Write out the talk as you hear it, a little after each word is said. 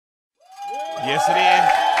Yes, it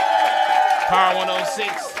is. Power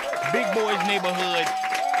 106, Big Boys Neighborhood.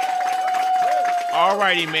 All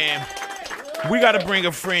righty, man. We got to bring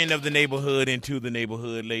a friend of the neighborhood into the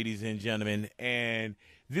neighborhood, ladies and gentlemen. And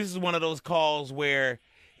this is one of those calls where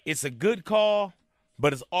it's a good call,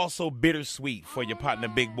 but it's also bittersweet for your partner,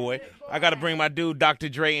 Big Boy. I got to bring my dude, Dr.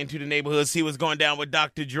 Dre, into the neighborhood, see what's going down with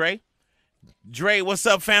Dr. Dre. Dre, what's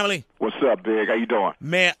up, family? What's up, Big? How you doing?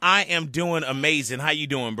 Man, I am doing amazing. How you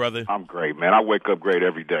doing, brother? I'm great, man. I wake up great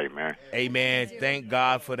every day, man. Hey, man, thank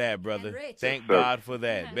God for that, brother. Thank God for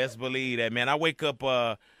that. Best believe that, man. I wake up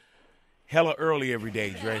hella early every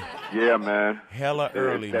day, Dre. Yeah, man. Hella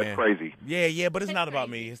early, that's man. Crazy. Yeah, but it's not about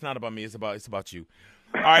me. It's not about me. It's about you.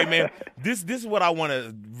 All right, man. This is what I want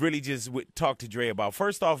to really just talk to Dre about.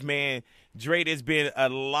 First off, man, Dre, there's been a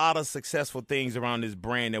lot of successful things around this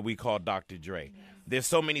brand that we call Dr. Dre. There's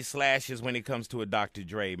so many slashes when it comes to a Dr.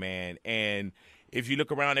 Dre, man. And if you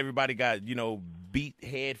look around, everybody got, beat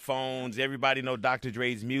headphones. Everybody know Dr.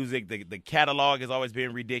 Dre's music. The catalog has always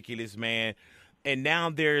been ridiculous, man. And now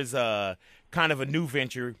there's a kind of a new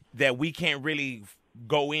venture that we can't really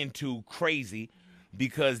go into crazy,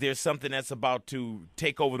 because there's something that's about to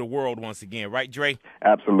take over the world once again. Right, Dre?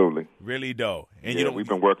 Absolutely. Really, though. And yeah, we've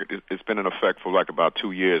been working. It's been in effect for like about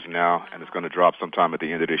 2 years now, and it's going to drop sometime at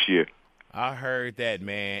the end of this year. I heard that,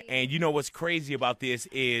 man. And you know what's crazy about this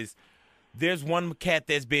is there's one cat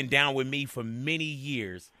that's been down with me for many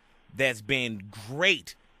years that's been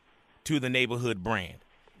great to the neighborhood brand,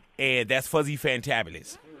 and that's Fuzzy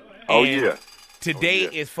Fantabulous. Oh, and yeah. Today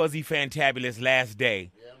is Fuzzy Fantabulous' last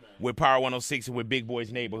day with Power 106 and with Big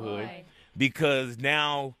Boys Neighborhood, because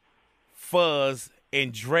now Fuzz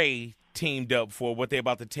and Dre teamed up for what they're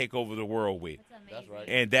about to take over the world with. That's right.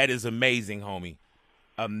 And that is amazing, homie.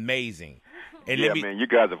 Amazing. And yeah, man, you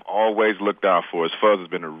guys have always looked out for us. Fuzz has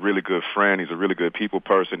been a really good friend. He's a really good people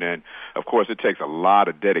person. And, of course, it takes a lot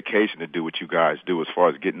of dedication to do what you guys do as far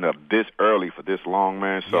as getting up this early for this long,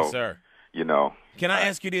 man. So, yes, sir. Can I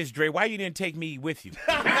ask you this, Dre? Why you didn't take me with you?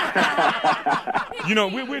 We'll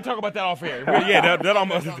talk about that off air. That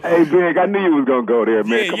almost. Hey, Big, I knew you was going to go there,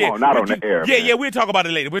 man. Come on, not on the air, man. Yeah, we'll talk about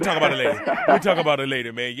it later. We'll talk about it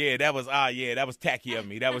later, man. Yeah, that was tacky of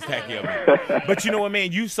me. But you know what,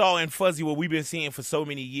 man? You saw in Fuzzy what we've been seeing for so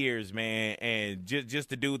many years, man. And just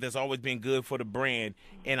the dude that's always been good for the brand.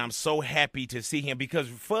 And I'm so happy to see him, because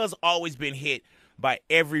Fuzz always been hit by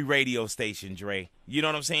every radio station, Dre. You know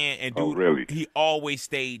what I'm saying? And dude, really? He always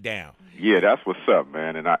stayed down. Yeah, that's what's up,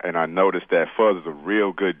 man. And I noticed that Fuzz is a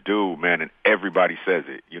real good dude, man, and everybody says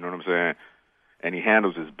it. You know what I'm saying? And he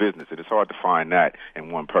handles his business, and it's hard to find that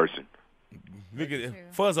in one person. Look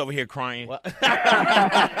at Fuzz over here crying.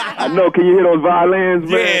 I know. Can you hear those violins,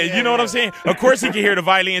 man? Yeah, you know what I'm saying? Of course he can hear the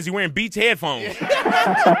violins. He's wearing Beats headphones.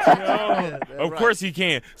 Of course he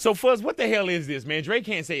can. So, Fuzz, what the hell is this, man? Dre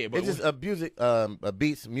can't say it. But it's just a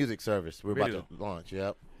Beats music service we're about to launch,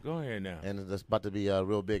 yep. Go ahead now. And it's about to be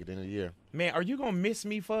real big at the end of the year. Man, are you going to miss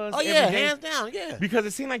me, Fuzz? Oh, yeah, hands down, yeah. Because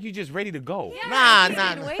it seemed like you're just ready to go. Yeah, Nah.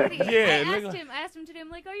 Yeah, I asked him today, I'm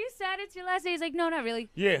like, are you sad it's your last day? He's like, no, not really.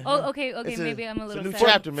 Yeah. Oh, okay, maybe I'm a little new sad.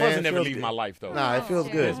 chapter, man. Fuzz will never leave my life, though. Nah, it feels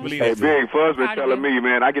good. Hey, Big, Fuzz been telling me,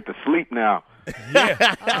 man, I get to sleep now.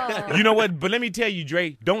 Yeah. You know what? But let me tell you,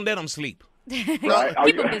 Dre, don't let him sleep. Right?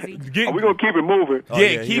 Keep him busy. Are we going to keep it moving? Keep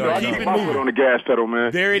it Keep moving. foot on the gas pedal,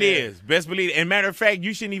 man. There it is. Best believe it. And matter of fact,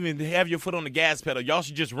 you shouldn't even have your foot on the gas pedal. Y'all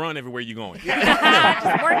should just run everywhere you're going. Just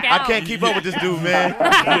work out. I can't keep up with this dude, man.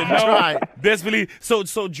 Try. Best believe. So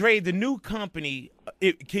Dre, the new company,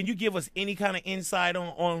 can you give us any kind of insight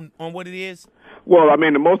on what it is? Well, I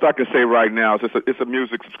mean, the most I can say right now is it's a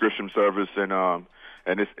music subscription service, and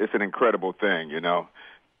it's an incredible thing,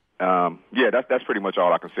 that's pretty much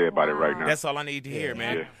all I can say about it right now. That's all I need to hear,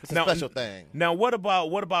 man. Yeah. It's a special thing. Now, what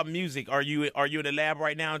about music? Are you in the lab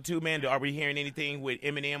right now too, man? Are we hearing anything with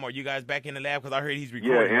Eminem? Are you guys back in the lab? Because I heard he's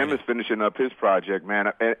recording. Yeah, Em is finishing up his project,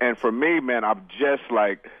 man. And for me, man, I've just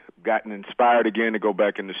gotten inspired again to go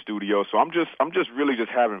back in the studio. So I'm just really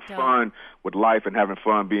having fun with life and having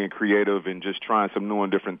fun being creative and just trying some new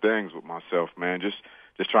and different things with myself, man. Just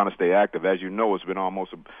trying to stay active. As you know, it's been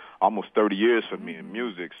almost 30 years for me in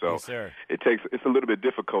music, so yes, it's a little bit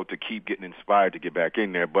difficult to keep getting inspired to get back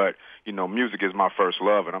in there. But music is my first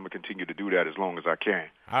love, and I'm gonna continue to do that as long as I can.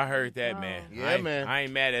 I heard that, man. Yeah, man. I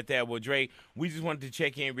ain't mad at that. Well, Dre, we just wanted to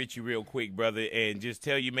check in with you real quick, brother, and just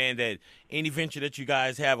tell you, man, that any venture that you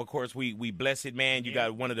guys have, of course, we bless it, man. You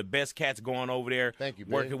got one of the best cats going over there. Thank you,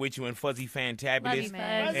 man. Working with you and Fuzzy Fantabulous. Love you,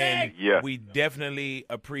 man. And we definitely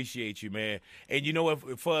appreciate you, man. And you know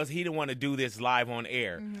what, Fuzz, he didn't want to do this live on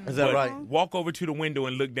air. Is that right? Walk over to the window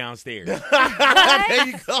and look downstairs. There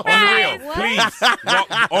you go. On the real, please.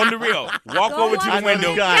 On the real. Denzel. Walk Go over to watch the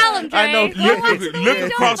window. God. Tell him, Dre. I know. Go Look, watch the look movie,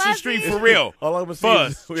 across don't the Fuzzy. street for real. All I'm gonna see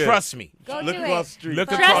Fuzz, is trust me. Go Look do across it. the street. Look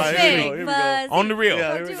Trust across the me, street. Here we go. Fuzzy. On the real.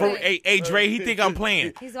 Yeah, Go do For, it. hey, Dre, he think I'm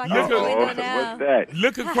playing. He's watching Look the at- window What's now. that?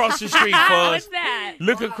 Look across the street, What's Fuzz. that?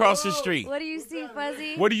 Look across the street. What do you see,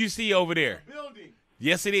 Fuzzy? What do you see over there?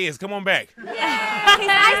 Yes, it is. Come on back. His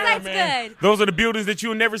eyesight's good. Those are the buildings that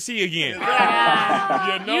you'll never see again.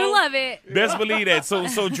 You know? You love it. Best believe that.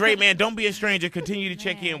 So Dre, man, don't be a stranger. Continue to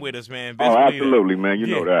check in with us, man. Best Oh, believe that. absolutely, man. You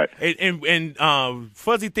know that. And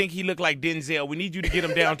Fuzzy think he look like Denzel. We need you to get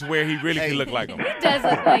him down to where he really can look like him. Does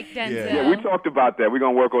look like Denzel. Yeah, we talked about that. We're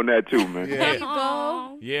going to work on that too, man. There you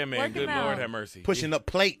go. Yeah, man. Work Good him Lord out. have mercy. pushing up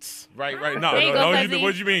plates. Right. No. There you go, You, Fuzzy.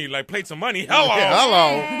 what you mean? Like plates of money? Hello. Yeah,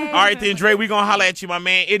 hello. All right, then, Dre, we gonna holler at you, my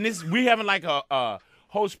man. And this, we having like a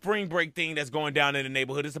whole spring break thing that's going down in the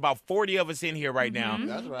neighborhood. It's about 40 of us in here right now.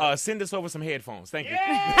 That's right. Send us over some headphones. Thank you.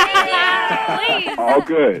 Please. All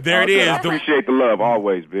good. There All it good. is. I appreciate the love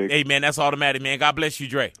always, Big. Hey, man, that's automatic, man. God bless you,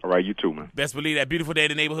 Dre. All right, you too, man. Best believe that. Beautiful day in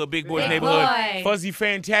the neighborhood, Big Boys Big neighborhood. boy. Fuzzy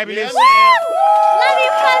Fantabulous. Love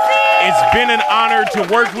you, Fuzzy. It's been an honor to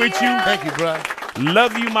work with you. Thank you, bro.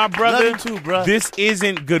 Love you, my brother. Love you too, bro. This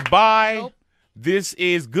isn't goodbye. Nope. This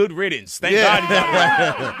is good riddance. Thank Yeah. God.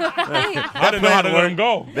 I didn't know how to let him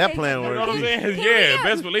go. That plan You know what I'm worked. saying? Can we Yeah, get-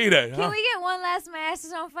 best believe that. Can we get one last My Ass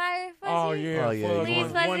is on Fire, Fuzzy? Oh, yeah. Oh, yeah. Fuzz. Please,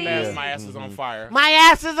 One Fuzzy. last, my ass is on fire. My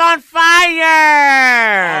ass is on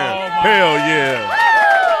fire. Oh, my Hell yeah.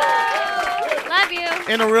 Love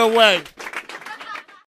you. In a real way.